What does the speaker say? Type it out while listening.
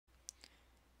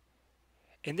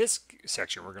In this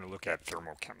section, we're going to look at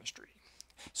thermochemistry.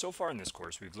 So far in this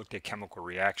course, we've looked at chemical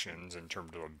reactions in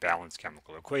terms of balanced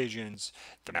chemical equations,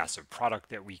 the massive product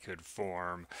that we could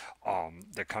form,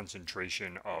 the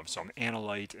concentration of some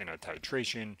analyte in a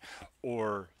titration,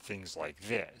 or things like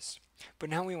this.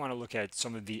 But now we want to look at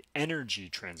some of the energy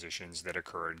transitions that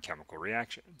occur in chemical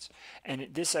reactions. And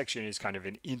this section is kind of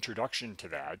an introduction to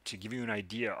that to give you an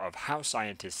idea of how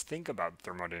scientists think about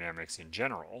thermodynamics in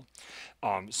general,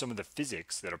 some of the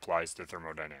physics that applies to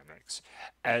thermodynamics,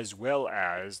 as well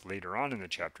as later on in the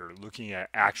chapter looking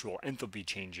at actual enthalpy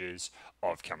changes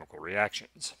of chemical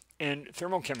reactions. And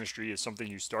thermochemistry is something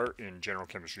you start in General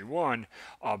Chemistry 1,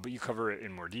 but you cover it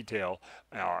in more detail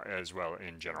as well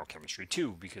in General Chemistry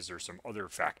 2, because there's some other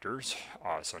factors,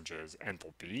 such as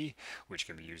enthalpy, which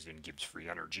can be used in Gibbs free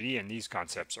energy, and these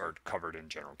concepts are covered in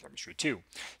General Chemistry 2.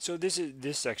 So this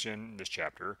section, this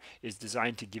chapter, is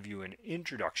designed to give you an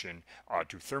introduction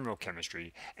to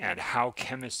thermochemistry and how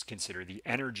chemists consider the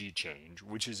energy change,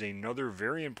 which is another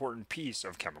very important piece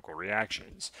of chemical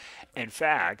reactions. In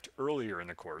fact, earlier in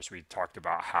the course, we talked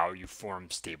about how you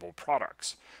form stable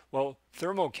products. Well,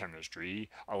 thermochemistry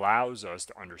allows us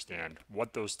to understand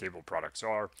what those stable products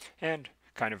are and,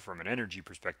 kind of from an energy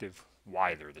perspective,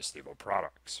 why they're the stable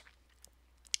products.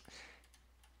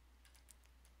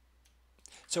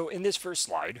 So in this first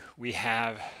slide, we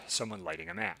have someone lighting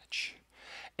a match.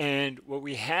 And what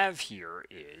we have here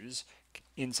is,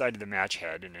 inside of the match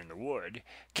head and in the wood,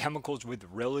 chemicals with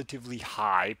relatively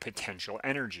high potential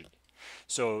energy.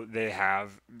 So they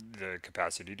have the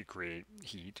capacity to create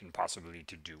heat and possibly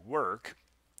to do work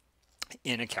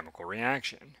in a chemical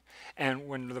reaction. And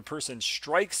when the person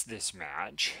strikes this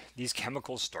match, these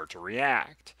chemicals start to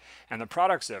react. And the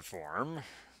products that form,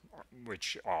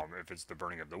 which if it's the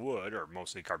burning of the wood, or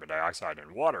mostly carbon dioxide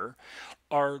and water,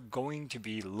 are going to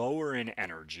be lower in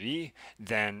energy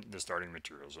than the starting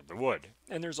materials of the wood.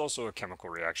 And there's also a chemical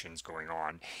reactions going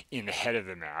on in the head of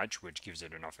the match, which gives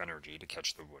it enough energy to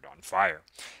catch the wood on fire.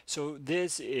 So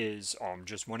this is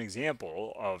just one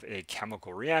example of a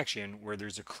chemical reaction where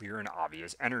there's a clear and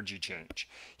obvious energy change.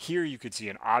 Here you could see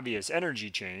an obvious energy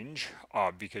change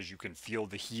because you can feel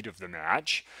the heat of the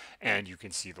match and you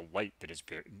can see the light that is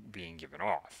being given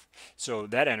off. So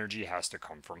that energy has to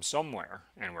come from somewhere,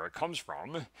 and where it comes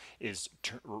from is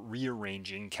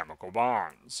rearranging chemical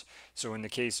bonds. So in the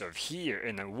case of here,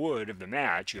 in the wood of the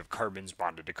match, you have carbons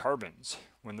bonded to carbons.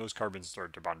 When those carbons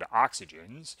start to bond to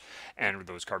oxygens, and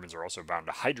those carbons are also bound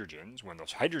to hydrogens, when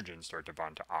those hydrogens start to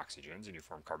bond to oxygens and you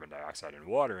form carbon dioxide and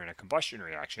water in a combustion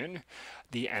reaction,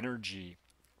 the energy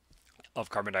of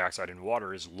carbon dioxide and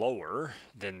water is lower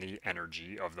than the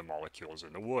energy of the molecules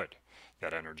in the wood.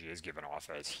 That energy is given off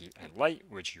as heat and light,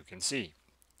 which you can see.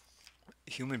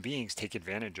 Human beings take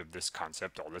advantage of this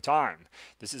concept all the time.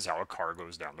 This is how a car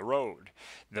goes down the road.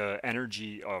 The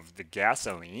energy of the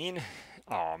gasoline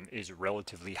is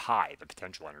relatively high. The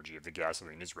potential energy of the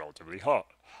gasoline is relatively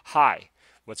high.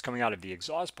 What's coming out of the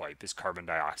exhaust pipe is carbon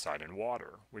dioxide and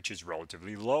water, which is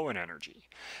relatively low in energy.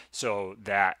 So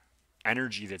that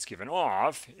energy that's given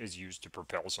off is used to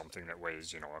propel something that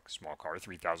weighs, a small car,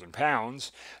 3,000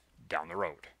 pounds, down the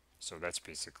road. So that's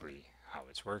basically how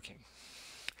it's working.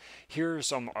 Here are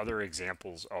some other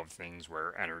examples of things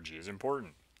where energy is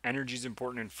important. Energy is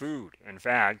important in food. In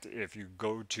fact, if you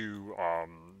go to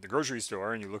the grocery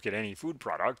store and you look at any food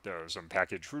product, some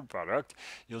packaged food product,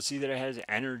 you'll see that it has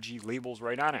energy labels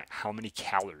right on it, how many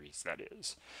calories that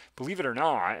is. Believe it or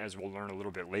not, as we'll learn a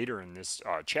little bit later in this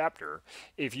chapter,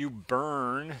 if you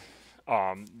burn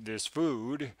this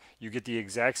food, you get the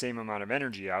exact same amount of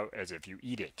energy out as if you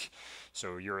eat it.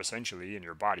 So you're essentially in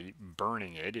your body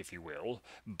burning it, if you will,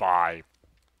 by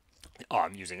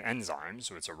using enzymes.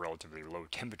 So it's a relatively low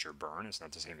temperature burn. It's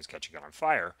not the same as catching it on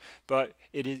fire, but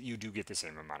you do get the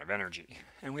same amount of energy.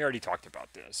 And we already talked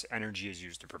about this. Energy is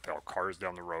used to propel cars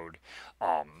down the road.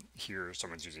 Here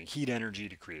someone's using heat energy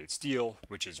to create steel,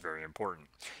 which is very important.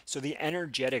 So the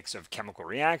energetics of chemical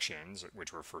reactions,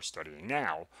 which we're first studying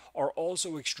now, are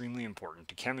also extremely important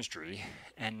to chemistry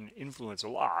and influence a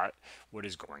lot what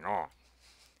is going on.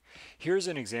 Here's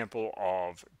an example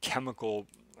of general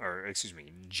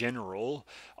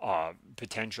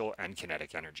potential and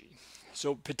kinetic energy.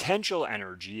 So potential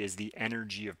energy is the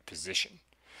energy of position.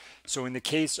 So in the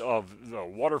case of the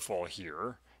waterfall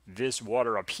here, this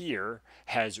water up here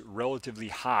has relatively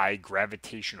high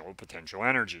gravitational potential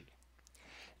energy.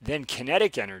 Then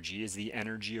kinetic energy is the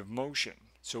energy of motion.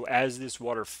 So as this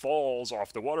water falls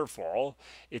off the waterfall,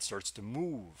 it starts to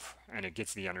move and it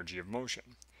gets the energy of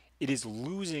motion. It is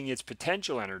losing its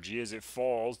potential energy as it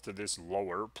falls to this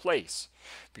lower place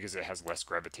because it has less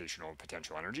gravitational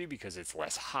potential energy because it's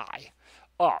less high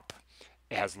up.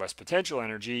 It has less potential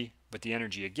energy, but the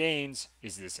energy it gains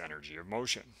is this energy of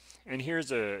motion. And here's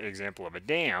an example of a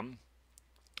dam,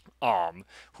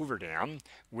 Hoover Dam,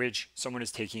 which someone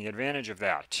is taking advantage of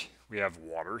that. We have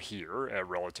water here at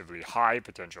relatively high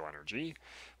potential energy,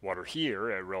 water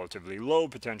here at relatively low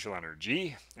potential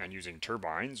energy, and using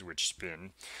turbines, which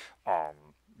spin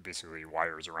basically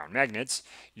wires around magnets,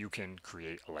 you can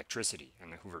create electricity.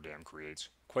 And the Hoover Dam creates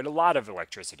quite a lot of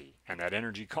electricity. And that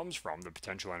energy comes from the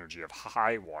potential energy of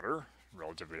high water,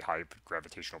 relatively high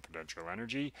gravitational potential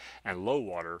energy, and low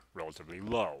water, relatively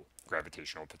low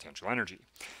gravitational potential energy.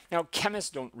 Now, chemists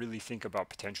don't really think about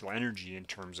potential energy in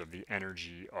terms of the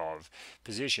energy of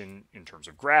position in terms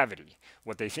of gravity.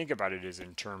 What they think about it is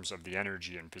in terms of the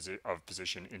energy of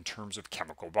position in terms of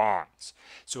chemical bonds.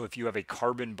 So if you have a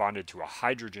carbon bonded to a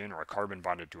hydrogen or a carbon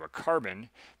bonded to a carbon,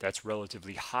 that's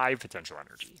relatively high potential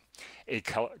energy. A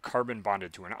carbon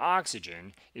bonded to an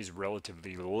oxygen is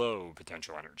relatively low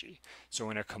potential energy. So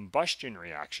in a combustion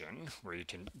reaction, where you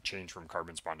can change from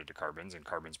carbons bonded to carbons and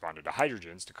carbons bonded to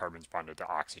hydrogens to carbons bonded to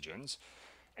oxygens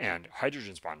and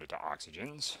hydrogens bonded to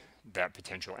oxygens, that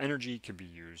potential energy can be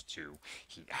used to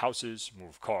heat houses,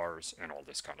 move cars, and all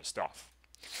this kind of stuff.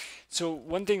 So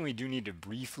one thing we do need to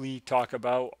briefly talk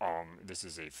about, this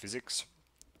is a physics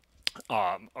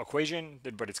equation,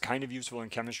 but it's kind of useful in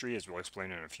chemistry, as we'll explain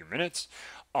in a few minutes.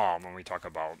 When we talk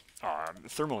about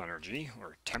thermal energy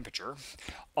or temperature,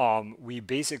 we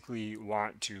basically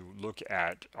want to look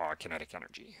at kinetic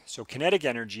energy. So kinetic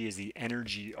energy is the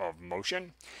energy of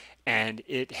motion, and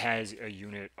it has a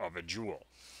unit of a joule.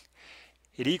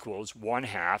 It equals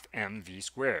 1/2 mv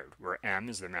squared, where m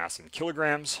is the mass in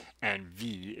kilograms and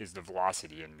v is the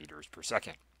velocity in meters per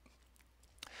second.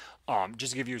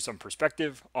 Just to give you some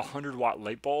perspective, a 100-watt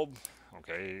light bulb,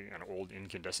 okay, an old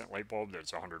incandescent light bulb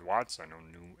that's 100 watts. I know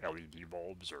new LED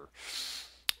bulbs or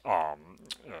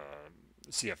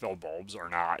CFL bulbs are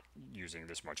not using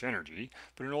this much energy,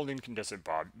 but an old incandescent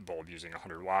bulb using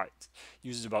 100 watts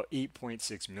uses about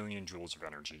 8.6 million joules of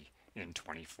energy in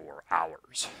 24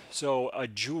 hours. So a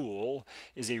joule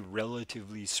is a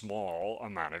relatively small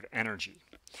amount of energy.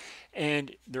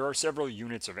 And there are several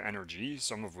units of energy,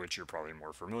 some of which you're probably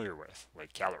more familiar with,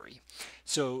 like calorie.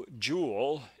 So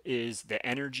joule is the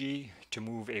energy to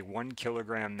move a 1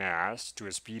 kilogram mass to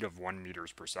a speed of 1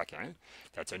 meters per second.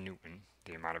 That's a Newton,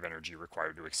 the amount of energy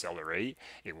required to accelerate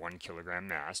a 1 kilogram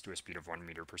mass to a speed of 1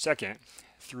 meter per second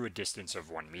through a distance of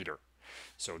 1 meter.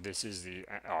 So this is the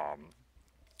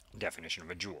definition of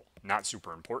a joule. Not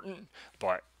super important,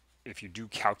 but if you do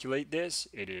calculate this,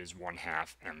 it is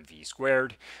 1/2 mv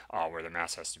squared, where the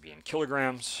mass has to be in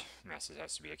kilograms, mass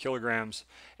has to be in kilograms,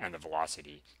 and the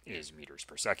velocity is meters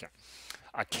per second.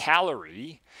 A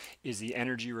calorie is the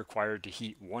energy required to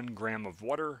heat 1 gram of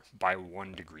water by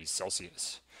 1 degree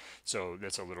Celsius. So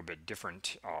that's a little bit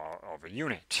different of a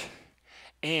unit.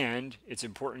 And it's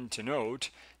important to note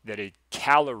that a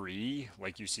calorie,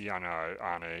 like you see on a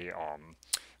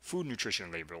food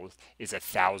nutrition label, is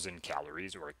 1,000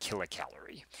 calories or a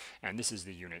kilocalorie. And this is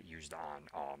the unit used on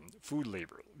food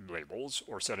labels,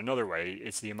 or said another way,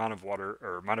 it's the amount of water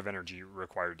or amount of energy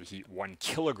required to heat 1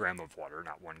 kilogram of water,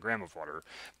 not 1 gram of water,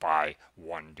 by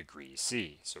 1 degree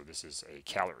C. So this is a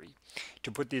calorie.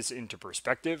 To put this into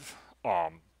perspective,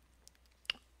 1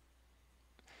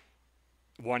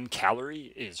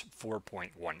 calorie is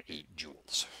 4.18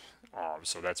 joules.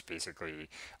 So that's basically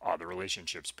the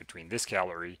relationships between this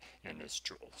calorie and this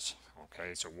joules.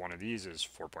 Okay, so one of these is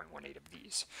 4.18 of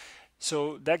these.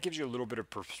 So that gives you a little bit of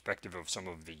perspective of some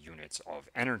of the units of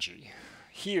energy.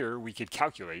 Here we could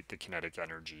calculate the kinetic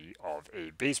energy of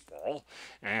a baseball,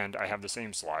 and I have the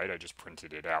same slide, I just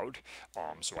printed it out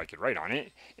so I could write on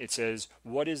it. It says,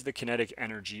 what is the kinetic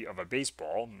energy of a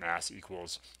baseball? Mass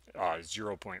equals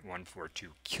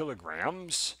 0.142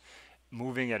 kilograms,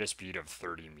 moving at a speed of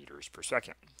 30 meters per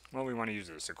second. Well, we want to use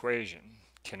this equation.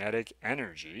 Kinetic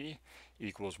energy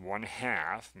equals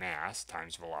 1/2 mass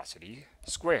times velocity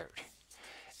squared.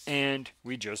 And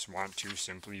we just want to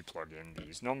simply plug in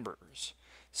these numbers.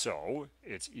 So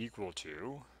it's equal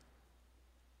to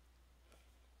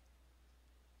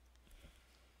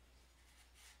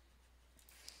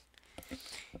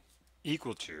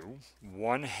equal to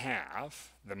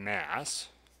 1/2 the mass,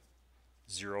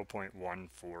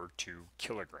 0.142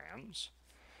 kilograms,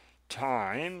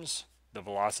 times the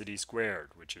velocity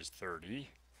squared, which is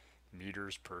 30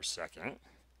 meters per second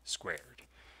squared.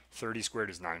 30 squared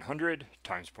is 900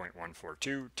 times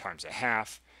 0.142 times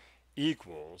 1/2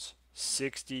 equals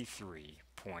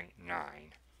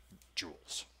 63.9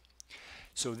 joules.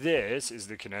 So this is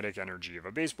the kinetic energy of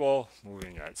a baseball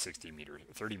moving at 30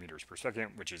 meters per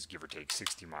second, which is give or take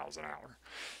 60 miles an hour.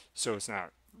 So it's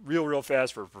not real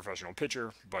fast for a professional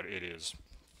pitcher, but it is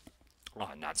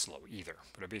not slow either,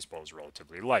 but a baseball is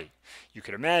relatively light. You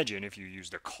could imagine if you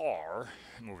used a car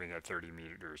moving at 30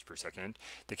 meters per second,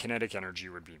 the kinetic energy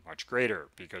would be much greater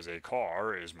because a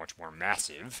car is much more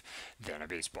massive than a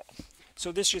baseball.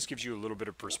 So this just gives you a little bit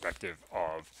of perspective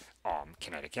of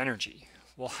kinetic energy.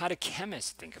 Well, how do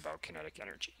chemists think about kinetic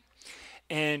energy?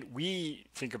 And we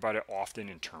think about it often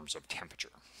in terms of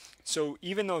temperature. So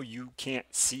even though you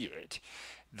can't see it,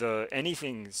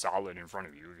 anything solid in front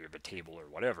of you, if you have a table or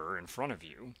whatever in front of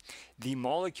you, the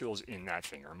molecules in that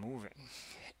thing are moving.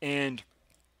 And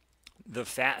the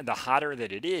hotter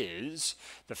that it is,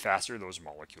 the faster those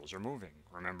molecules are moving.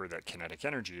 Remember that kinetic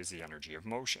energy is the energy of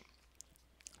motion.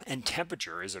 And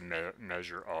temperature is a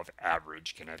measure of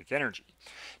average kinetic energy.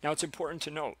 Now it's important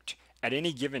to note, at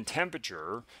any given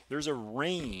temperature, there's a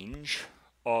range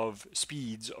of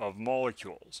speeds of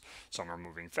molecules. Some are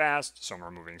moving fast, some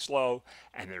are moving slow,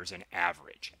 and there's an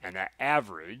average. And that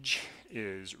average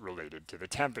is related to the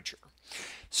temperature.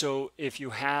 So if you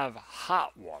have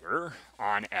hot water,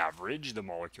 on average, the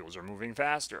molecules are moving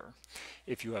faster.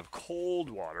 If you have cold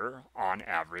water, on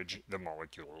average, the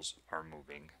molecules are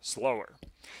moving slower.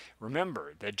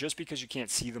 Remember that just because you can't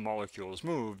see the molecules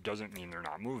move doesn't mean they're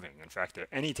not moving. In fact, at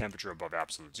any temperature above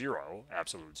absolute zero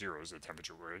is the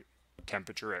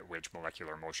temperature at which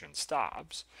molecular motion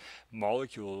stops,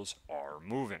 molecules are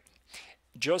moving.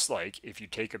 Just like if you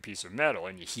take a piece of metal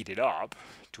and you heat it up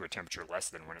to a temperature less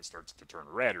than when it starts to turn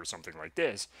red or something like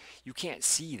this, you can't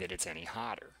see that it's any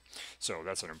hotter. So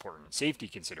that's an important safety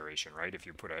consideration, right? If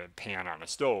you put a pan on a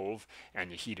stove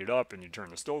and you heat it up and you turn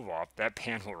the stove off, that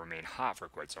pan will remain hot for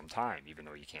quite some time, even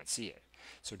though you can't see it.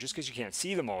 So just because you can't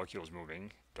see the molecules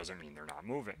moving doesn't mean they're not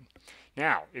moving.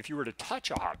 Now, if you were to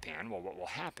touch a hot pan, well, what will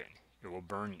happen? It will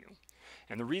burn you.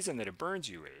 And the reason that it burns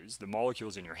you is the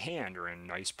molecules in your hand are in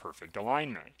nice perfect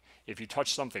alignment. If you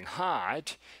touch something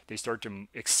hot, they start to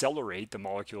accelerate the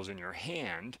molecules in your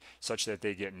hand such that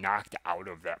they get knocked out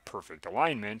of that perfect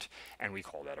alignment, and we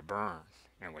call that a burn.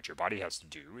 And what your body has to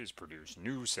do is produce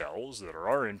new cells that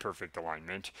are in perfect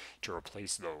alignment to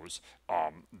replace those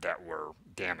that were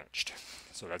damaged.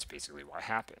 So that's basically what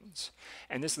happens.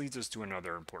 And this leads us to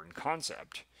another important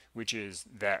concept, which is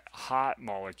that hot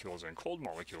molecules and cold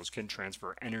molecules can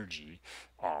transfer energy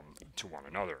to one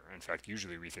another. In fact,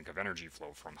 usually we think of energy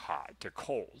flow from hot to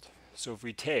cold. So if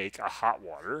we take a hot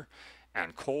water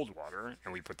and cold water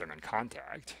and we put them in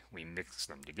contact, we mix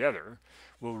them together,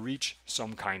 we'll reach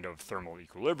some kind of thermal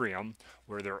equilibrium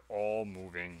where they're all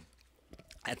moving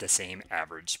at the same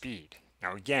average speed.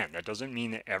 Now again, that doesn't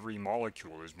mean that every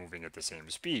molecule is moving at the same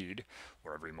speed,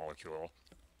 or every molecule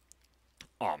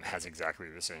has exactly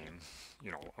the same,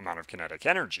 amount of kinetic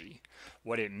energy.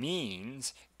 What it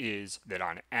means is that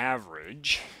on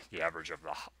average, the average of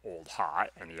the old hot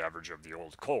and the average of the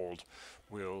old cold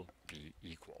will be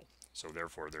equal. So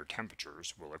therefore, their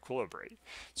temperatures will equilibrate.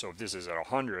 So if this is at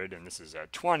 100 and this is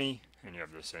at 20, and you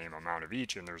have the same amount of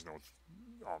each, and there's no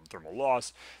thermal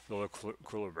loss, they'll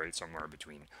equilibrate somewhere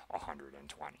between 100 and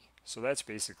 20. So that's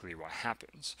basically what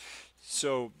happens.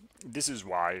 So this is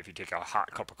why if you take a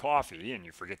hot cup of coffee and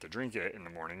you forget to drink it in the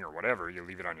morning or whatever, you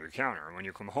leave it on your counter. And when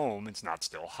you come home, it's not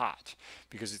still hot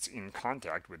because it's in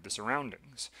contact with the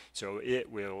surroundings. So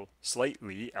it will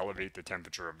slightly elevate the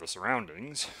temperature of the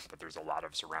surroundings, but there's a lot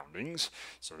of surroundings,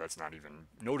 so that's not even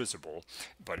noticeable,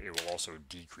 but it will also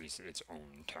decrease its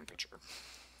own temperature.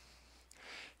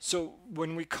 So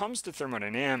when it comes to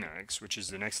thermodynamics, which is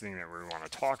the next thing that we want to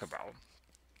talk about,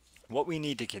 what we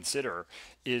need to consider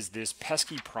is this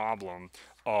pesky problem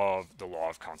of the law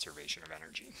of conservation of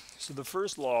energy. So the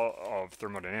first law of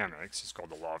thermodynamics is called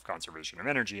the law of conservation of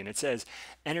energy, and it says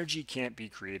energy can't be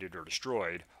created or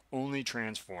destroyed, only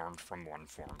transformed from one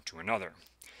form to another.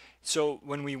 So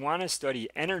when we want to study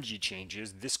energy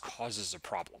changes, this causes a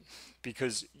problem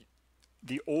because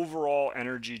the overall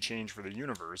energy change for the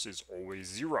universe is always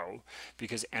zero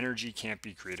because energy can't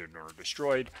be created nor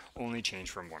destroyed, only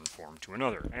change from one form to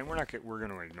another. And we're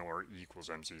going to ignore E equals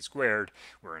mc squared.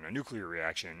 We're in a nuclear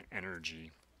reaction.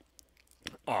 Energy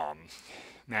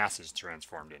mass is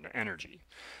transformed into energy.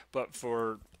 But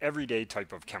for everyday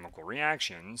type of chemical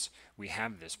reactions, we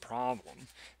have this problem.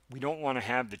 We don't want to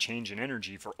have the change in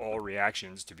energy for all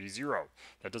reactions to be zero.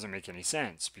 That doesn't make any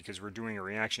sense because we're doing a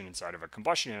reaction inside of a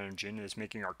combustion engine that's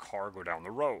making our car go down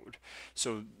the road.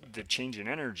 So the change in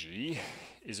energy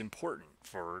is important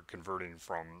for converting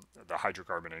from the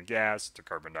hydrocarbon and gas to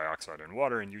carbon dioxide and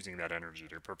water and using that energy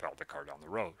to propel the car down the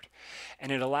road.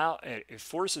 And it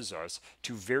forces us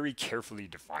to very carefully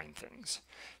define things.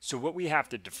 So what we have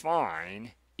to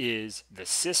define is the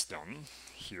system,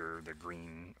 here the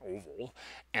green oval,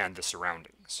 and the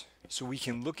surroundings. So we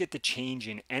can look at the change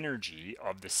in energy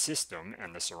of the system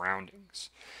and the surroundings.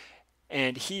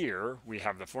 And here we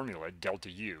have the formula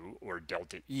delta U or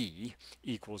delta E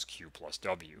equals Q plus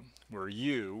W, where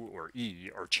U or E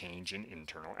are change in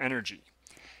internal energy.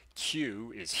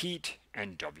 Q is heat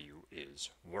and W is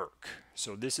work.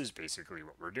 So this is basically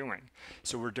what we're doing.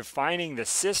 So we're defining the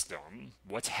system,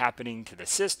 what's happening to the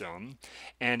system,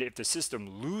 and if the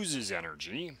system loses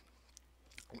energy,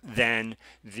 then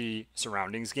the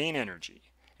surroundings gain energy.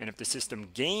 And if the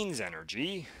system gains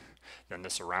energy, then the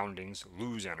surroundings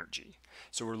lose energy.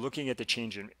 So we're looking at the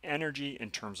change in energy in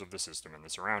terms of the system and the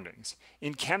surroundings.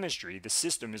 In chemistry, the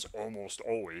system is almost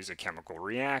always a chemical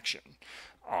reaction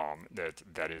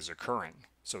that is occurring.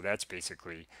 So that's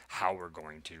basically how we're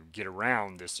going to get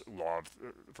around this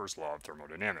first law of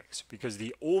thermodynamics, because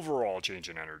the overall change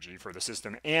in energy for the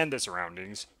system and the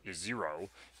surroundings is zero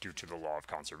due to the law of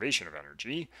conservation of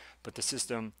energy, but the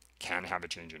system can have a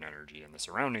change in energy and the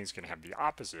surroundings can have the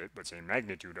opposite but same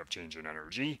magnitude of change in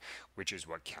energy, which is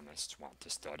what chemists want to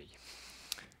study.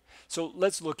 So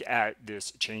let's look at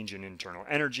this change in internal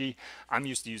energy. I'm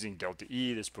used to using delta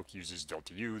E. This book uses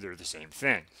delta U. They're the same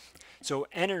thing. So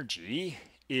energy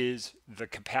is the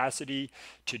capacity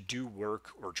to do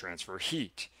work or transfer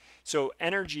heat. So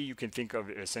energy you can think of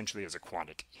essentially as a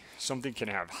quantity. Something can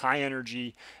have high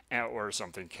energy or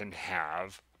something can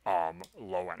have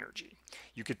low energy.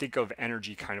 You could think of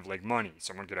energy kind of like money.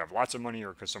 Someone could have lots of money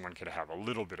or someone could have a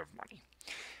little bit of money.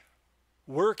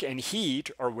 Work and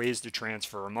heat are ways to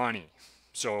transfer money.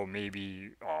 So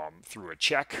maybe through a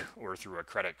check or through a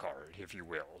credit card, if you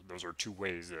will. Those are two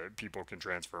ways that people can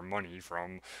transfer money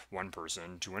from one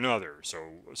person to another. So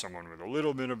someone with a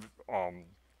little bit of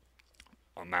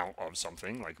amount of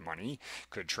something like money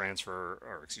could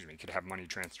could have money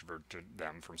transferred to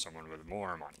them from someone with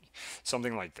more money.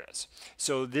 Something like this.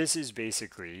 So this is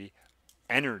basically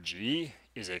energy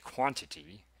is a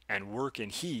quantity, and work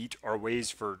and heat are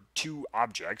ways for two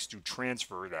objects to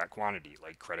transfer that quantity,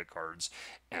 like credit cards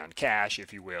and cash,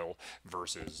 if you will,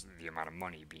 versus the amount of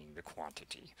money being the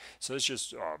quantity. So it's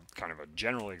just kind of a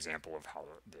general example of how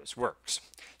this works.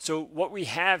 So what we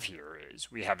have here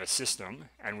is we have a system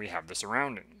and we have the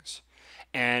surroundings,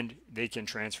 and they can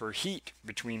transfer heat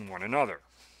between one another,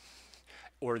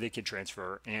 or they can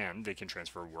transfer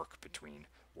work between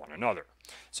one another.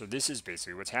 So this is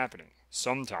basically what's happening.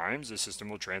 Sometimes the system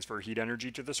will transfer heat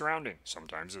energy to the surrounding.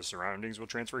 Sometimes the surroundings will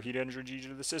transfer heat energy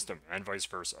to the system, and vice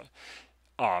versa.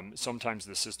 Sometimes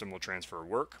the system will transfer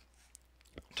work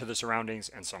to the surroundings,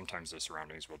 and sometimes the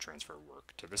surroundings will transfer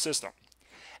work to the system.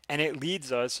 And it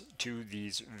leads us to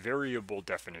these variable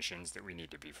definitions that we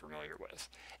need to be familiar with.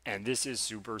 And this is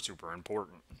super, super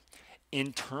important.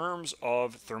 In terms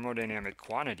of thermodynamic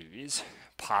quantities,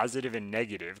 positive and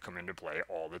negative come into play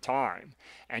all the time.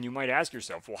 And you might ask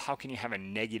yourself, well, how can you have a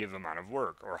negative amount of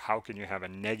work? Or how can you have a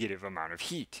negative amount of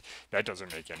heat? That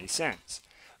doesn't make any sense.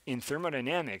 In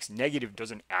thermodynamics, negative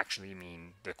doesn't actually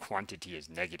mean the quantity is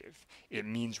negative. It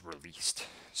means released.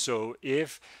 So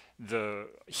if the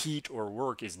heat or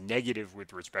work is negative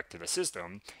with respect to the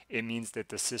system, it means that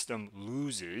the system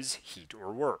loses heat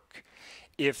or work.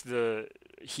 If the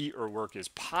heat or work is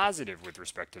positive with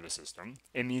respect to the system,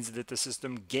 it means that the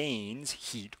system gains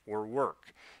heat or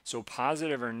work. So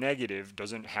positive or negative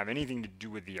doesn't have anything to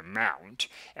do with the amount.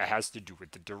 It has to do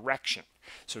with the direction.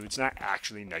 So it's not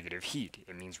actually negative heat.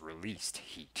 It means released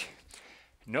heat.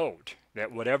 Note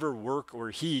that whatever work or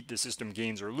heat the system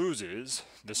gains or loses,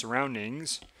 the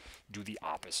surroundings do the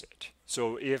opposite.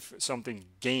 So if something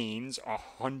gains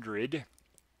 100,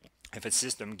 if a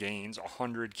system gains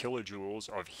 100 kilojoules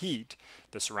of heat,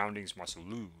 the surroundings must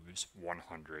lose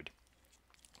 100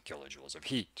 kilojoules of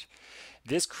heat.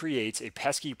 This creates a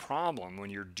pesky problem when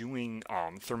you're doing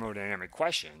thermodynamic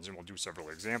questions, and we'll do several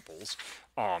examples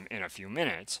in a few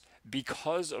minutes,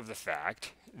 because of the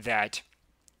fact that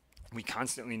we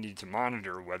constantly need to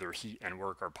monitor whether heat and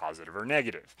work are positive or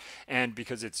negative. And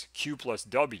because it's Q plus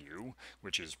W,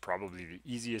 which is probably the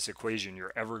easiest equation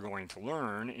you're ever going to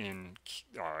learn in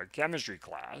chemistry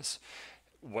class,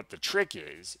 what the trick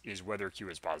is whether Q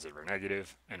is positive or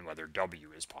negative and whether W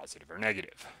is positive or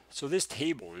negative. So this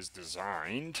table is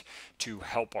designed to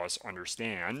help us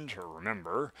understand or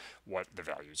remember what the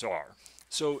values are.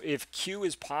 So if Q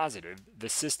is positive, the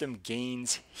system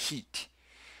gains heat.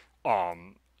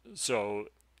 So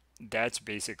that's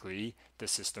basically the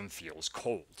system feels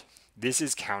cold. This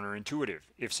is counterintuitive.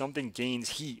 If something gains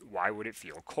heat, why would it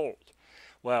feel cold?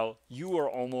 Well, you are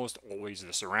almost always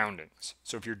the surroundings.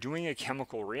 So if you're doing a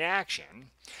chemical reaction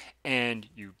and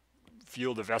you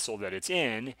feel the vessel that it's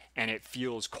in and it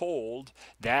feels cold,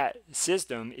 that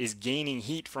system is gaining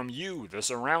heat from you, the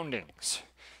surroundings.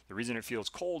 The reason it feels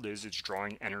cold is it's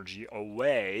drawing energy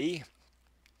away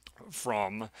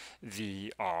from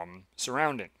the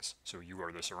surroundings. So you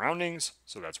are the surroundings,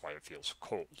 so that's why it feels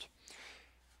cold.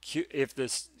 If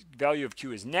this value of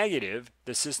Q is negative,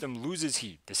 the system loses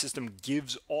heat. The system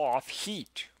gives off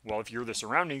heat. Well, if you're the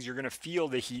surroundings, you're going to feel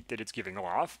the heat that it's giving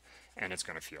off, and it's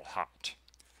going to feel hot.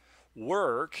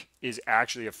 Work is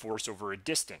actually a force over a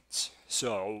distance.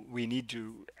 So we need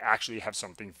to actually have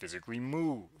something physically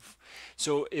move.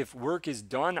 So if work is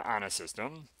done on a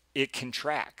system, it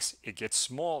contracts, it gets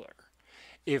smaller.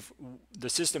 If the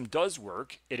system does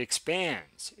work, it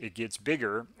expands, it gets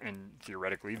bigger, and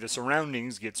theoretically the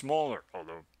surroundings get smaller,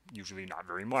 although usually not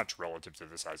very much relative to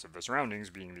the size of the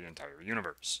surroundings being the entire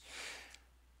universe.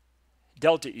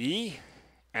 Delta E,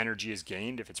 energy is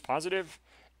gained if it's positive,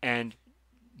 and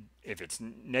if it's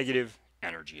negative,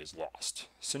 energy is lost.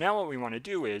 So now what we want to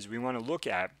do is we want to look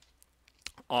at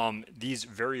these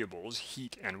variables,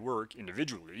 heat and work,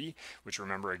 individually, which,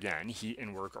 remember again, heat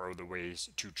and work are the ways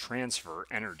to transfer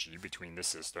energy between the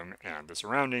system and the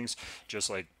surroundings, just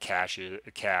like cash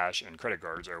and credit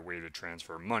cards are a way to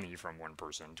transfer money from one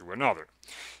person to another.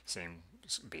 Same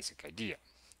basic idea.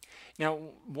 Now,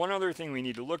 one other thing we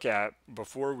need to look at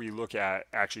before we look at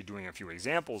actually doing a few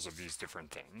examples of these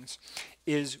different things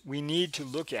is we need to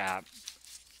look at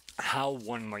how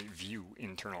one might view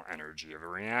internal energy of a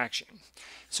reaction.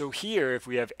 So here, if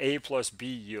we have A plus B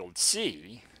yield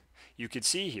C, you could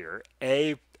see here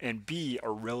A and B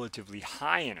are relatively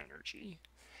high in energy,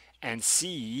 and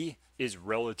C is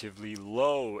relatively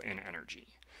low in energy.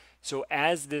 So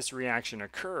as this reaction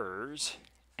occurs,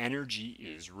 energy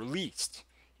is released.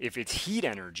 If it's heat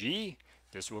energy,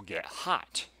 this will get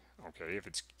hot. Okay, if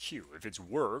it's Q. If it's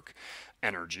work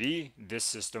energy, this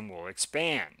system will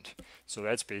expand. So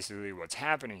that's basically what's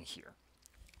happening here.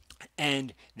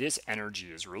 And this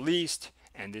energy is released,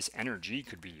 and this energy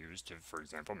could be used to, for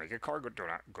example, make a car go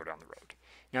down the road.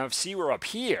 Now, if C were up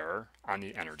here on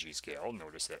the energy scale,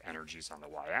 notice that energy is on the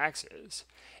y-axis,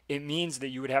 it means that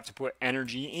you would have to put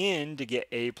energy in to get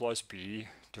A plus B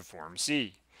to form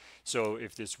C. So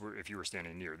if you were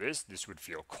standing near this would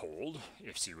feel cold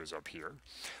if C was up here.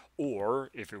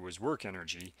 Or if it was work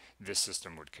energy, this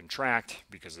system would contract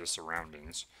because the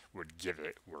surroundings would give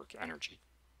it work energy.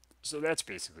 So that's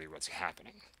basically what's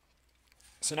happening.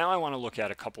 So now I want to look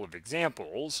at a couple of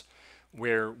examples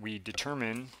where we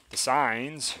determine the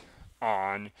signs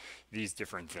on these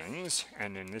different things.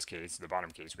 And in this case, the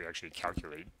bottom case, we actually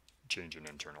calculate change in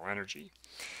internal energy.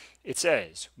 It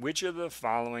says, which of the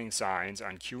following signs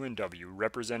on Q and W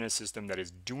represent a system that is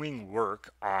doing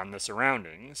work on the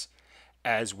surroundings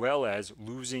as well as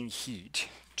losing heat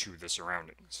to the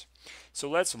surroundings? So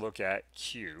let's look at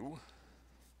Q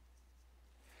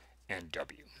and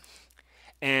W.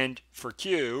 And for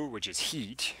Q, which is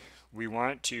heat, we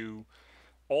want to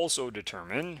also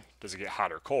determine, does it get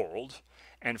hot or cold?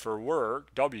 And for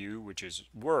work, W, which is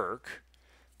work,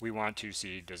 we want to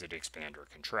see, does it expand or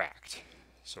contract?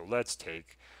 So let's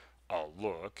take a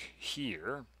look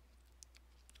here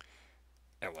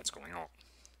at what's going on.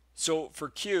 So for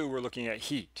Q, we're looking at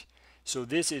heat. So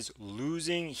this is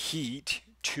losing heat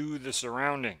to the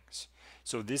surroundings.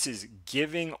 So this is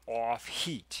giving off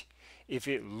heat. If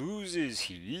it loses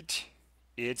heat,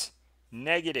 it's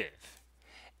negative.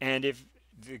 And if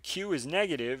the Q is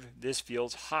negative, this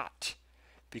feels hot.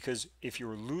 Because if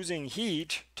you're losing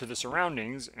heat to the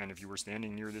surroundings, and if you were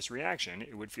standing near this reaction,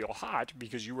 it would feel hot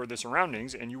because you were the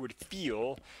surroundings and you would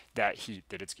feel that heat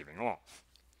that it's giving off.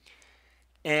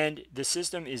 And the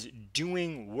system is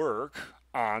doing work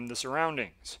on the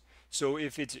surroundings. So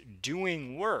if it's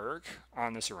doing work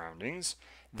on the surroundings,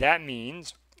 that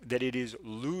means that it is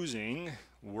losing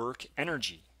work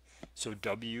energy. So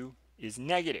W is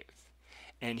negative.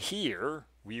 And here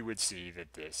we would see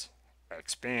that this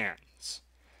expands.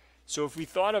 So if we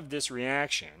thought of this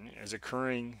reaction as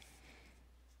occurring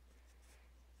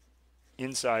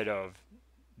inside of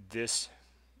this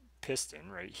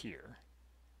piston right here,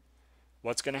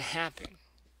 what's going to happen?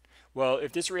 Well,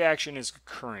 if this reaction is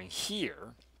occurring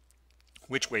here,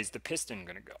 which way is the piston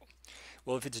going to go?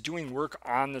 Well, if it's doing work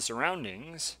on the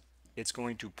surroundings, it's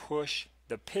going to push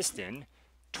the piston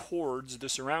towards the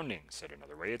surroundings. Said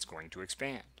another way, it's going to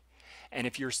expand. And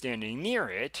if you're standing near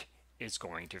it, it's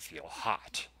going to feel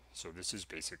hot. So this is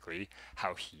basically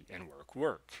how heat and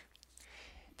work.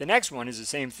 The next one is the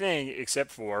same thing,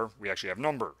 except for we actually have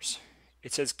numbers.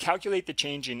 It says calculate the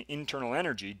change in internal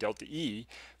energy, delta E,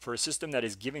 for a system that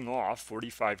is giving off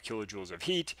 45 kilojoules of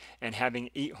heat and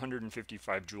having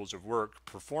 855 joules of work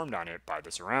performed on it by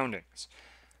the surroundings.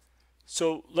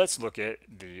 So let's look at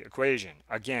the equation.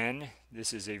 Again,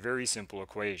 this is a very simple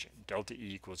equation. Delta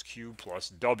E equals Q plus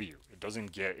W. It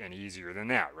doesn't get any easier than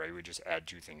that, right? We just add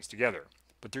two things together.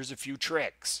 But there's a few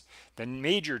tricks. The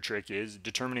major trick is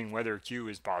determining whether Q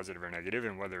is positive or negative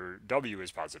and whether W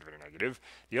is positive or negative.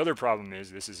 The other problem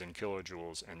is this is in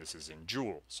kilojoules and this is in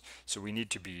joules. So we need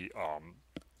to be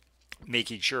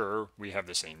making sure we have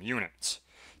the same units.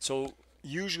 So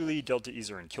usually delta E's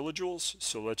are in kilojoules,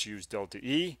 so let's use delta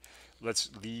E.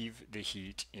 Let's leave the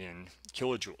heat in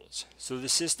kilojoules. So the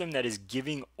system that is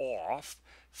giving off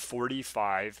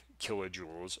 45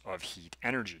 kilojoules of heat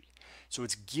energy. So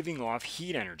it's giving off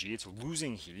heat energy, it's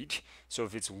losing heat. So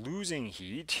if it's losing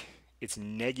heat, it's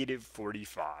negative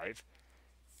 45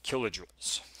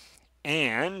 kilojoules.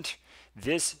 And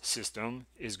this system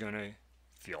is going to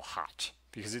feel hot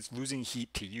because it's losing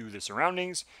heat to you, the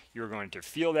surroundings. You're going to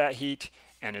feel that heat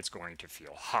and it's going to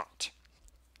feel hot.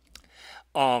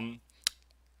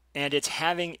 And it's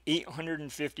having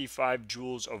 855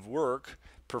 joules of work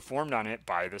performed on it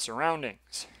by the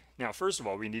surroundings. Now, first of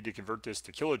all, we need to convert this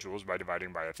to kilojoules by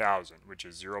dividing by 1,000, which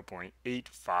is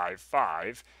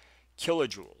 0.855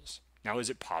 kilojoules. Now,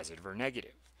 is it positive or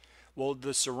negative? Well,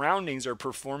 the surroundings are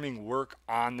performing work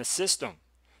on the system.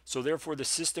 So therefore, the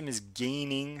system is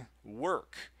gaining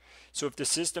work. So if the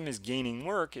system is gaining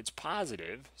work, it's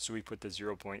positive. So we put the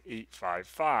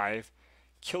 0.855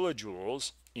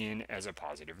 kilojoules in as a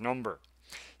positive number.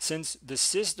 Since the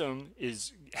system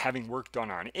is having work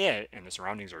done on it and the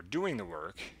surroundings are doing the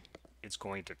work, it's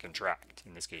going to contract.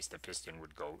 In this case, the piston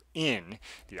would go in,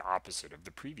 the opposite of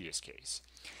the previous case.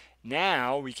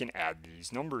 Now we can add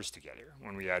these numbers together.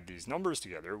 When we add these numbers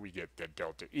together, we get that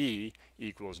delta E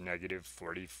equals negative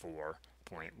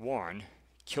 44.1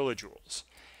 kilojoules.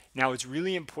 Now it's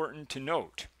really important to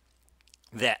note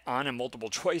that on a multiple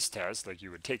choice test, like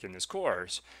you would take in this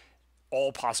course,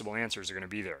 all possible answers are going to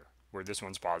be there, where this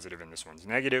one's positive and this one's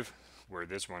negative, where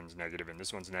this one's negative and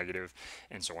this one's negative,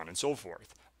 and so on and so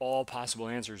forth. All possible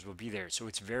answers will be there. So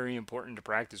it's very important to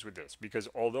practice with this because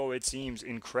although it seems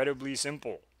incredibly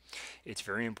simple, it's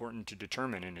very important to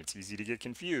determine, and it's easy to get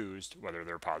confused, whether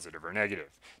they're positive or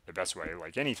negative. The best way,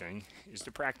 like anything, is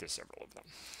to practice several of them.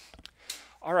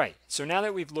 All right, so now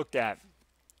that we've looked at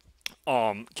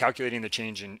calculating the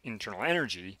change in internal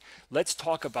energy, let's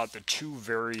talk about the two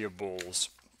variables,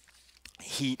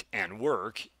 heat and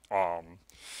work,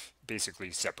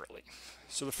 basically separately.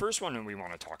 So the first one that we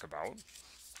want to talk about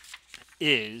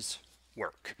is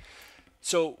work.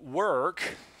 So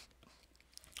work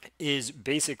is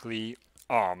basically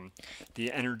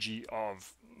the energy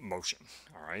of motion.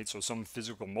 All right, so some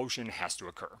physical motion has to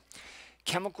occur.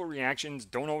 Chemical reactions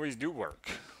don't always do work.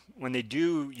 When they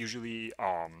do, usually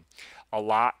a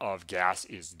lot of gas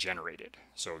is generated,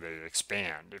 so they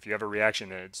expand. If you have a reaction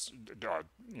that's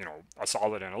a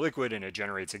solid and a liquid and it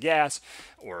generates a gas,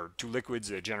 or two liquids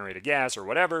that generate a gas or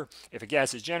whatever, if a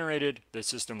gas is generated, the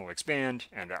system will expand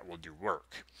and that will do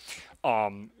work.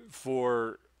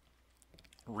 For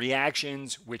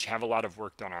reactions which have a lot of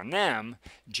work done on them,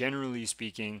 generally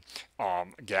speaking,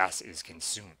 gas is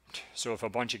consumed. So if a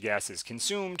bunch of gas is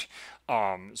consumed,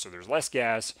 so there's less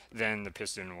gas, then the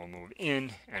piston will move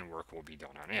in and work will be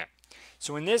done on it.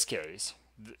 So in this case,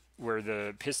 where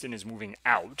the piston is moving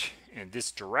out in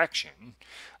this direction,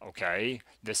 okay,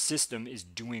 the system is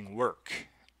doing work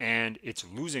and it's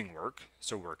losing work,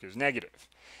 so work is negative.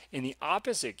 In the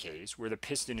opposite case, where the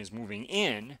piston is moving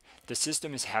in, the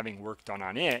system is having work done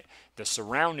on it, the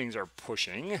surroundings are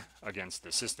pushing against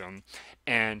the system,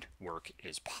 and work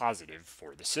is positive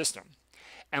for the system.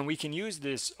 And we can use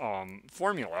this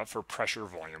formula for pressure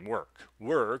volume work.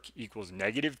 Work equals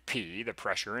negative P, the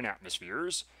pressure in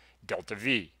atmospheres, delta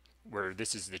V, where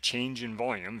this is the change in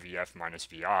volume, VF minus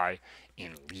VI,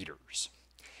 in liters.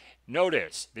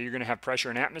 Notice that you're going to have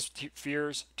pressure in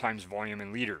atmospheres times volume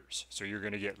in liters. So you're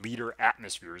going to get liter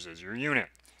atmospheres as your unit.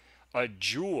 A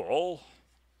joule,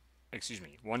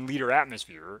 1 liter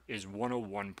atmosphere is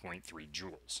 101.3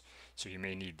 joules. So you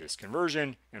may need this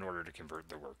conversion in order to convert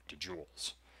the work to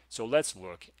joules. So let's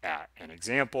look at an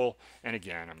example. And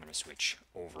again, I'm going to switch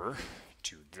over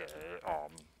to the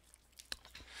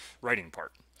writing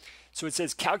part. So it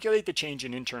says calculate the change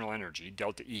in internal energy,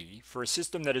 delta E, for a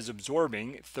system that is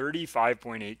absorbing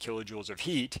 35.8 kilojoules of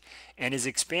heat and is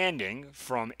expanding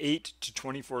from 8 to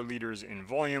 24 liters in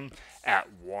volume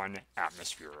at 1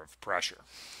 atmosphere of pressure.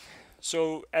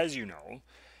 So as you know,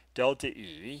 delta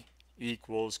E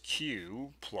equals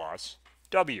Q plus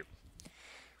W.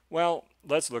 Well,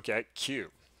 let's look at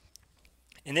Q.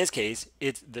 In this case,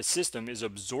 the system is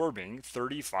absorbing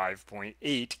 35.8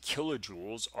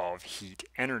 kilojoules of heat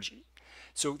energy.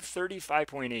 So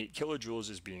 35.8 kilojoules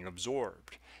is being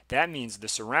absorbed. That means the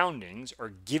surroundings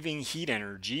are giving heat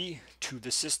energy to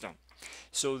the system.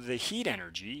 So the heat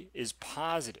energy is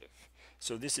positive.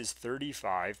 So this is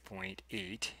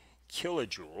 35.8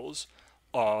 kilojoules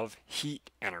of heat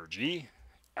energy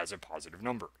as a positive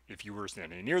number. If you were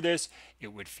standing near this,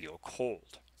 it would feel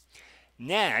cold.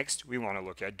 Next, we want to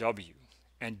look at W.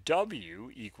 And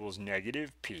W equals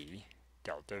negative P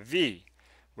delta V,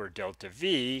 where delta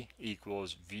V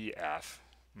equals VF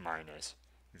minus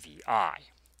VI.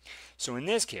 So in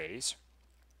this case,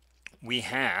 we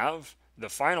have the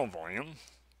final volume,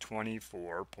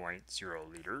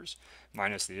 24.0 liters,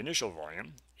 minus the initial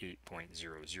volume,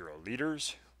 8.00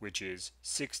 liters, which is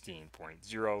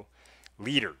 16.0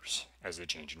 liters as the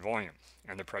change in volume.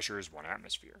 And the pressure is 1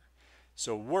 atmosphere.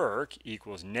 So work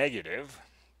equals negative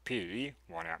P,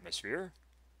 1 atmosphere,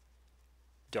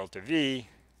 delta V,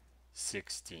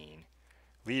 16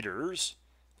 liters.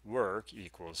 Work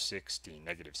equals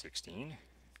negative 16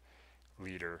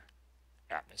 liter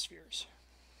atmospheres.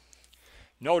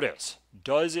 Notice,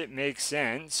 does it make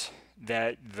sense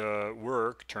that the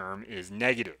work term is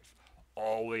negative?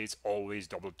 Always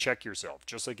double check yourself.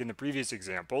 Just like in the previous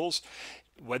examples,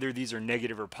 whether these are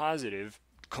negative or positive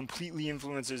completely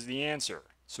influences the answer.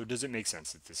 So does it make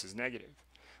sense that this is negative?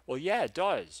 Well, yeah, it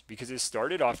does, because it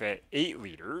started off at 8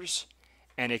 liters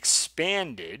and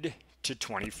expanded to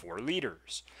 24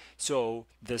 liters. So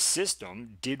the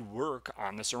system did work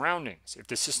on the surroundings. If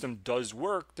the system does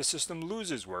work, the system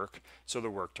loses work, so the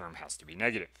work term has to be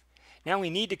negative. Now we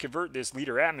need to convert this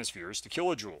liter atmospheres to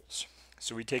kilojoules.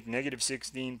 So we take negative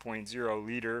 16.0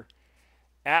 liter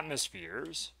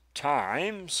atmospheres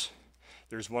times,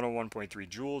 there's 101.3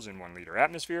 joules in 1 liter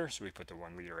atmosphere, so we put the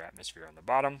 1 liter atmosphere on the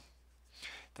bottom,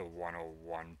 the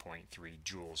 101.3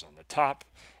 joules on the top,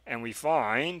 and we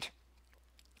find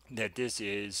that this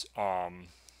is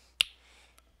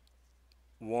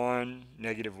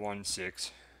negative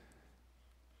 1.6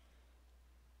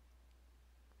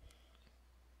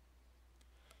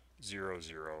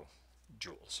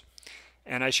 joules.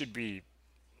 And I should be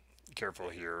careful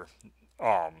here.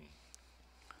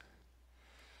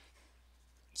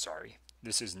 Sorry,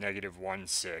 this is negative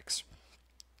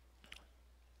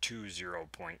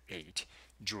 1620.8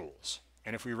 joules.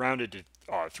 And if we rounded to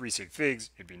 3 sig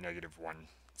figs, it'd be negative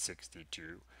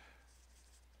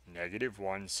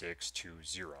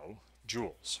 1620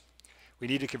 joules. We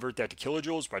need to convert that to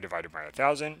kilojoules by dividing by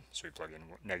 1,000, so we plug in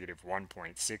negative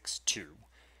 1.62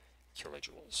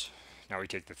 kilojoules. Now we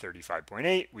take the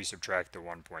 35.8, we subtract the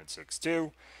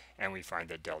 1.62, and we find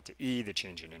that delta E, the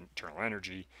change in internal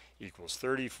energy, equals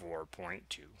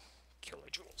 34.2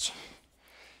 kilojoules.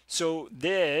 So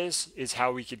this is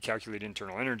how we could calculate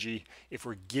internal energy if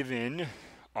we're given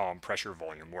pressure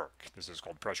volume work. This is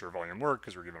called pressure volume work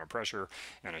because we're given a pressure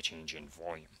and a change in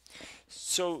volume.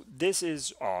 So this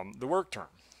is the work term.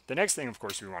 The next thing, of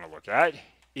course, we want to look at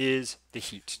is the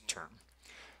heat term.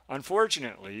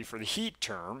 Unfortunately, for the heat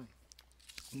term,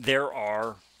 there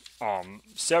are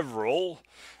several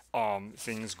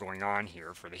things going on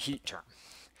here for the heat term.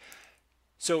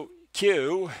 So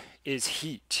Q is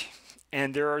heat,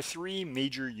 and there are 3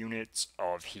 major units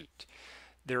of heat.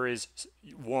 There is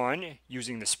one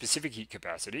using the specific heat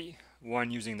capacity,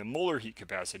 one using the molar heat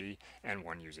capacity, and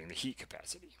one using the heat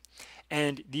capacity.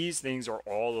 And these things are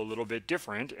all a little bit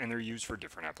different, and they're used for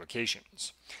different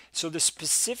applications. So the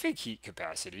specific heat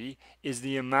capacity is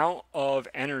the amount of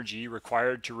energy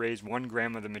required to raise 1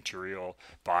 gram of the material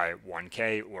by 1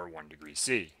 K or 1 degree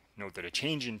C. Note that a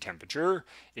change in temperature,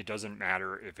 it doesn't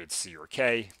matter if it's C or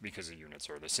K because the units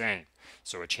are the same.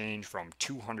 So a change from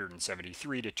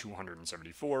 273 to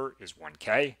 274 is 1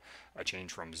 K. A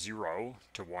change from 0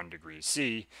 to 1 degree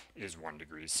C is 1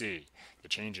 degree C. The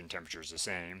change in temperature is the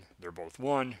same. They're both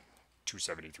 1.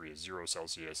 273 is 0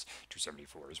 Celsius.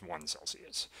 274 is 1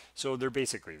 Celsius. So they're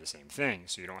basically the same thing,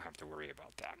 so you don't have to worry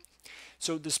about that.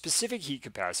 So the specific heat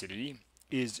capacity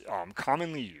is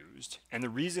commonly used, and the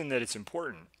reason that it's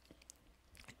important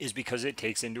is because it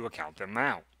takes into account the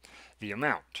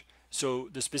amount. So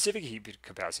the specific heat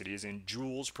capacity is in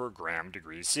joules per gram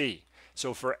degree C.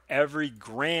 So for every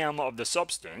gram of the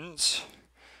substance,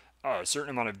 a certain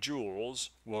amount of joules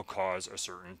will cause a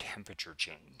certain temperature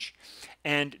change.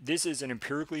 And this is an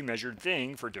empirically measured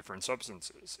thing for different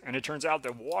substances. And it turns out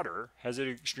that water has an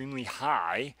extremely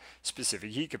high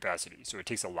specific heat capacity. So it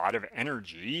takes a lot of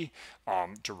energy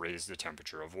to raise the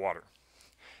temperature of water.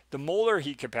 The molar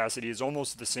heat capacity is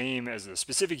almost the same as the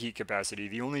specific heat capacity.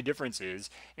 The only difference is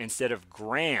instead of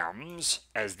grams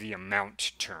as the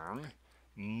amount term,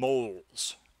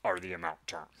 moles are the amount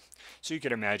term. So you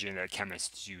could imagine that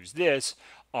chemists use this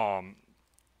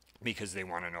because they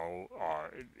want to know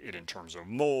it in terms of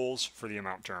moles for the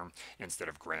amount term instead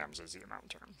of grams as the amount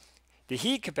term. The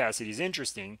heat capacity is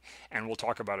interesting, and we'll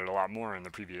talk about it a lot more in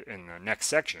the next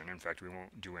section. In fact, we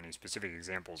won't do any specific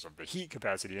examples of the heat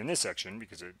capacity in this section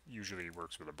because it usually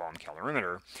works with a bomb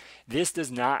calorimeter. This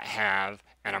does not have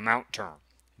an amount term.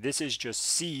 This is just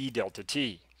C delta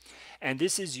T. And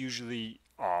this is usually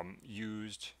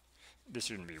used, this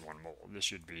shouldn't be 1 mole. This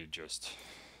should be just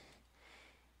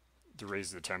to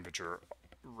raise the temperature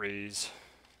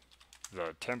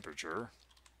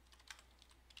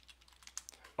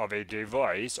of a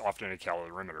device, often a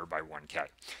calorimeter, by 1 K.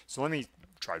 So let me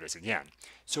try this again.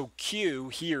 So Q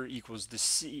here equals the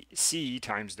C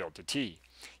times delta T.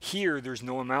 Here there's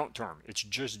no amount term. It's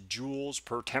just joules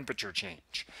per temperature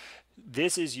change.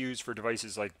 This is used for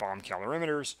devices like bomb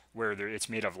calorimeters where it's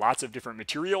made of lots of different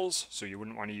materials, so you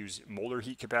wouldn't want to use molar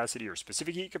heat capacity or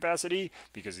specific heat capacity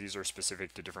because these are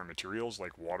specific to different materials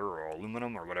like water or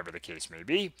aluminum or whatever the case may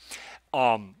be.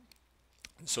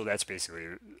 So that's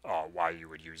basically why you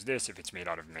would use this if it's made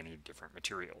out of many different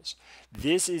materials.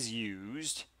 This is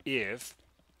used if,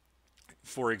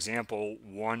 for example,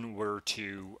 one were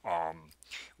to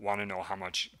want to know how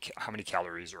many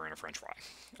calories are in a French fry.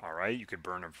 All right, you could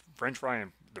burn a French fry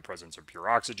in the presence of pure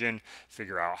oxygen,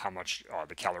 figure out how much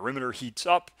the calorimeter heats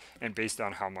up, and based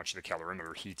on how much the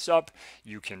calorimeter heats up,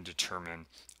 you can determine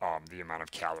the amount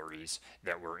of calories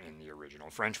that were in the original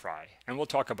French fry. And we'll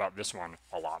talk about this one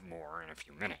a lot more in a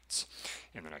few minutes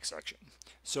in the next section.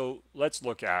 So let's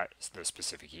look at the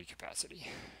specific heat capacity.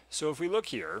 So if we look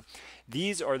here,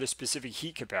 these are the specific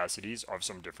heat capacities of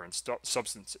some different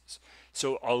substances.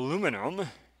 So aluminum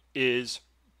is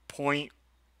 0.897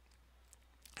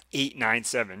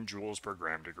 joules per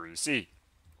gram degree C.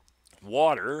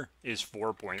 Water is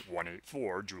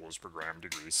 4.184 joules per gram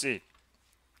degree C.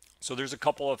 So there's a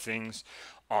couple of things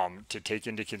to take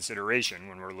into consideration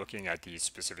when we're looking at these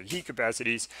specific heat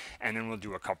capacities, and then we'll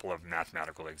do a couple of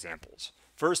mathematical examples.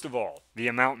 First of all, the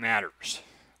amount matters,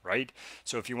 right?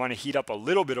 So if you want to heat up a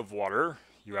little bit of water,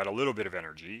 you add a little bit of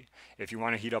energy. If you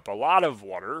want to heat up a lot of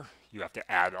water, you have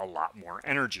to add a lot more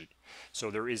energy.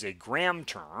 So there is a gram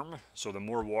term, so the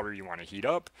more water you want to heat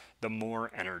up, the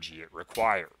more energy it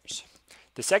requires.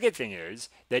 The second thing is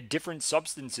that different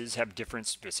substances have different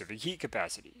specific heat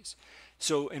capacities.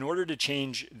 So in order to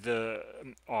change the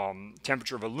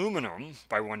temperature of aluminum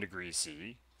by 1 degree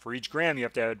C, for each gram you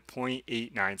have to add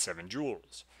 0.897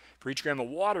 joules. For each gram of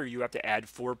water you have to add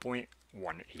 4.184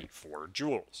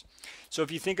 joules. So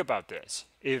if you think about this,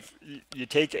 if you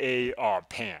take a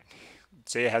pan,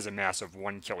 say it has a mass of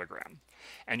 1 kilogram,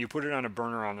 and you put it on a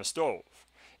burner on the stove,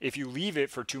 if you leave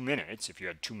it for 2 minutes, if you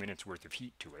had 2 minutes worth of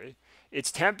heat to it,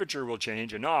 its temperature will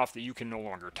change enough that you can no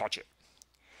longer touch it.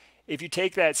 If you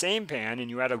take that same pan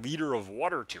and you add a liter of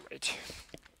water to it,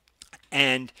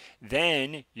 and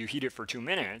then you heat it for 2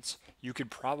 minutes, you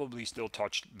could probably still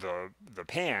touch the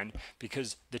pan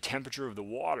because the temperature of the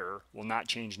water will not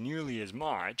change nearly as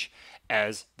much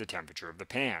as the temperature of the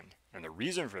pan. And the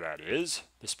reason for that is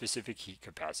the specific heat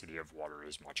capacity of water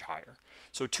is much higher.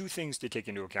 So 2 things to take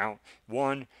into account.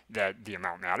 One, that the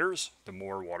amount matters. The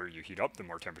more water you heat up, the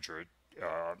more temperature,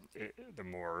 the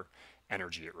more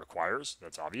energy it requires.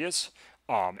 That's obvious.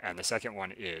 And the second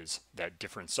one is that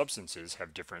different substances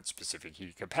have different specific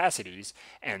heat capacities,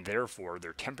 and therefore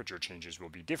their temperature changes will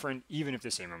be different even if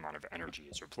the same amount of energy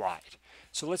is applied.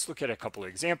 So let's look at a couple of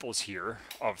examples here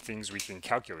of things we can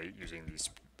calculate using these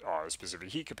specific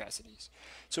heat capacities.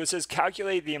 So it says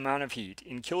calculate the amount of heat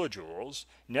in kilojoules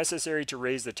necessary to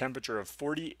raise the temperature of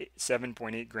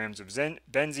 47.8 grams of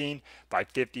benzene by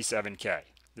 57 K.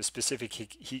 The specific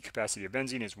heat capacity of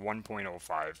benzene is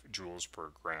 1.05 joules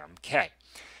per gram K.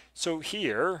 So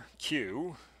here,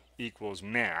 Q equals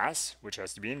mass, which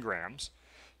has to be in grams,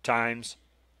 times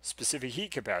specific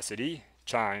heat capacity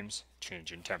times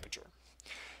change in temperature.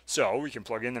 So we can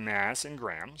plug in the mass in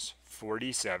grams,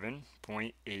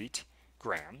 47.8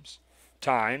 grams,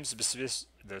 times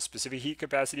the specific heat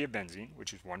capacity of benzene,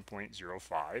 which is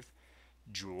 1.05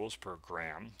 joules per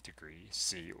gram degree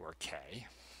C or K,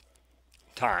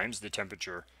 times the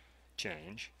temperature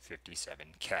change, 57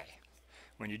 K.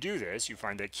 When you do this, you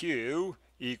find that Q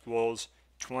equals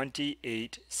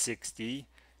 2860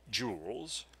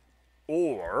 joules,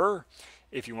 or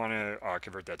if you want to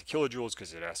convert that to kilojoules,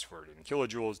 because it asks for it in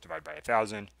kilojoules, divide by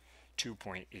 1,000,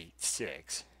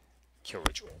 2.86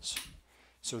 kilojoules.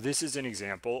 So this is an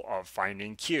example of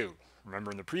finding Q. Remember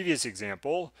in the previous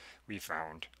example, we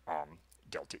found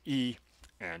delta E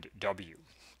and W.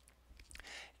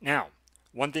 Now,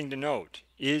 one thing to note,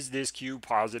 is this Q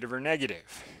positive or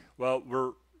negative? Well,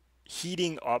 we're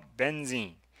heating up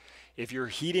benzene. If you're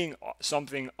heating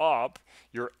something up,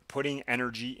 you're putting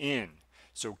energy in.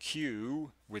 So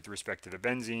Q, with respect to the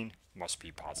benzene, must be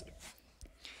positive.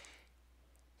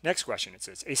 Next question, it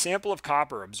says, a sample of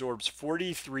copper absorbs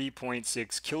 43.6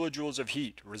 kilojoules of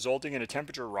heat, resulting in a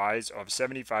temperature rise of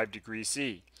 75 degrees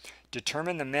C.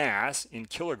 Determine the mass in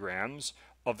kilograms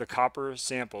of the copper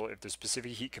sample if the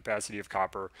specific heat capacity of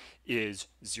copper is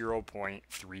 0.385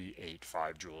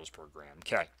 joules per gram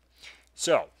K.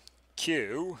 So,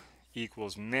 Q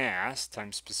equals mass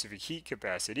times specific heat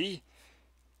capacity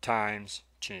times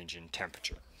change in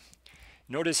temperature.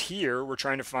 Notice here we're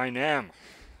trying to find M.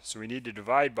 So we need to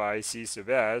divide by C sub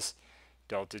S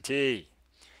delta T.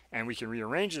 And we can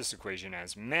rearrange this equation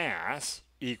as mass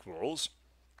equals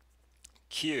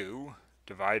Q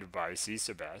divided by C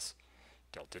sub S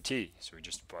delta T. So we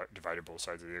just divided both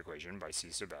sides of the equation by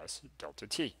C sub S delta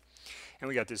T. And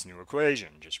we got this new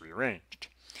equation, just rearranged.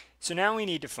 So now we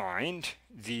need to find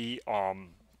the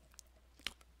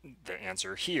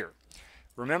answer here.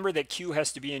 Remember that Q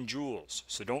has to be in joules,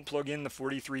 so don't plug in the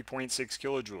 43.6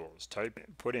 kilojoules.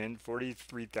 Put in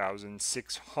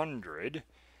 43,600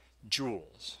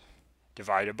 joules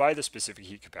divided by the specific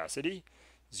heat capacity,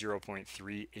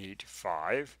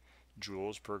 0.385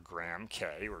 joules per gram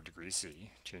K, or degree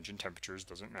C. Change in temperatures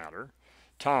doesn't matter.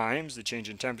 Times the change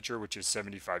in temperature, which is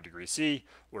 75 degrees C,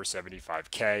 or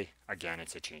 75 K. Again,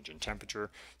 it's a change in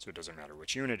temperature, so it doesn't matter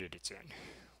which unit it's in.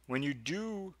 When you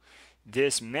do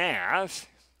this math,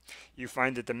 you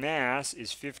find that the mass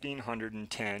is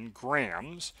 1,510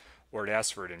 grams, or it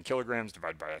asks for it in kilograms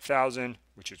divided by 1,000,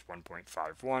 which is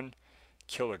 1.51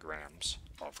 kilograms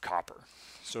of copper.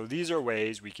 So these are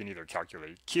ways we can either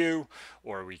calculate Q,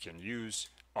 or we can use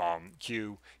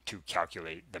Q to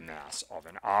calculate the mass of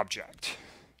an object.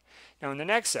 Now in the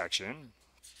next section,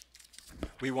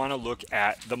 we want to look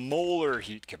at the molar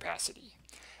heat capacity.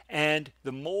 And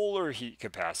the molar heat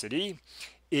capacity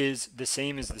is the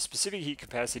same as the specific heat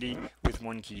capacity with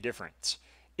one key difference.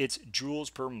 It's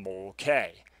joules per mole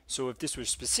K. So if this was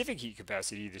specific heat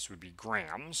capacity, this would be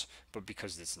grams, but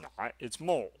because it's not, it's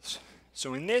moles.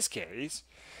 So in this case,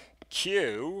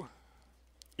 Q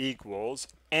equals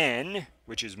N,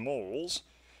 which is moles,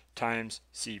 times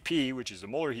Cp, which is the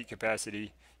molar heat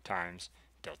capacity, times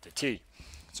delta T.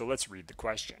 So let's read the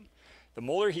question. The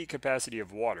molar heat capacity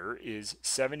of water is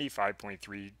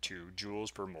 75.32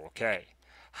 joules per mole K.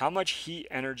 How much heat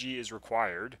energy is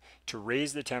required to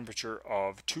raise the temperature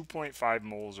of 2.5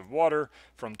 moles of water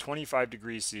from 25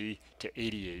 degrees C to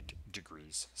 88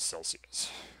 degrees Celsius?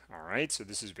 All right, so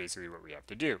this is basically what we have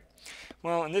to do.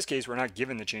 Well, in this case, we're not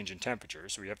given the change in temperature,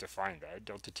 so we have to find that.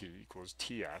 Delta T equals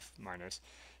TF minus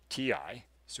TI.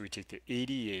 So we take the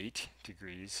 88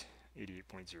 degrees,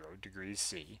 88.0 degrees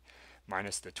C,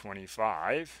 minus the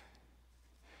 25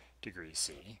 degrees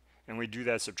C. And we do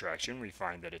that subtraction, we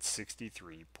find that it's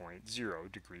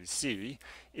 63.0 degrees C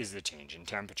is the change in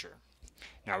temperature.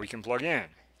 Now we can plug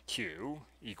in Q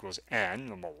equals N,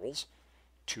 the moles,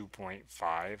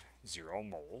 2.50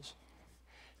 moles,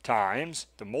 times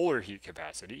the molar heat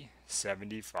capacity,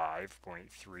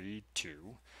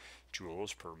 75.32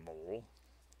 joules per mole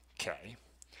K,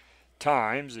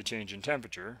 times the change in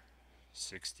temperature,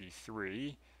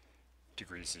 63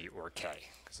 degrees C, or K.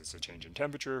 Because it's a change in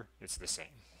temperature, it's the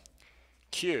same.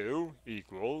 Q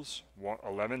equals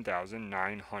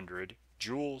 11,900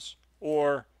 joules,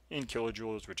 or in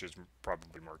kilojoules, which is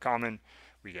probably more common,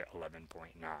 we get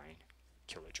 11.9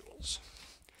 kilojoules.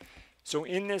 So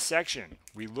in this section,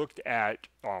 we looked at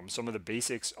some of the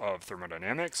basics of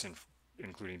thermodynamics,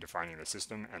 including defining the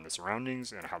system and the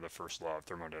surroundings and how the first law of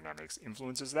thermodynamics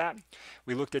influences that.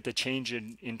 We looked at the change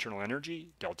in internal energy,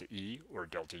 delta E or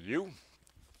delta U,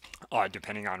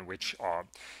 depending on which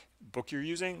book you're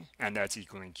using, and that's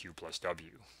equaling Q plus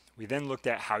W. We then looked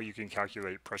at how you can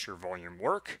calculate pressure, volume,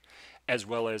 work, as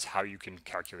well as how you can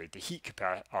calculate the heat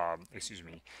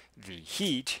the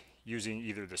heat using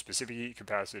either the specific heat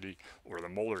capacity or the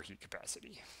molar heat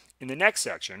capacity. In the next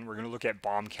section, we're going to look at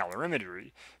bomb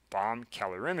calorimetry,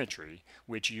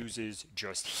 which uses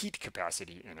just heat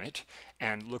capacity in it,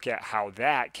 and look at how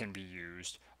that can be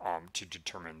used to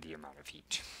determine the amount of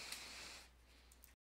heat.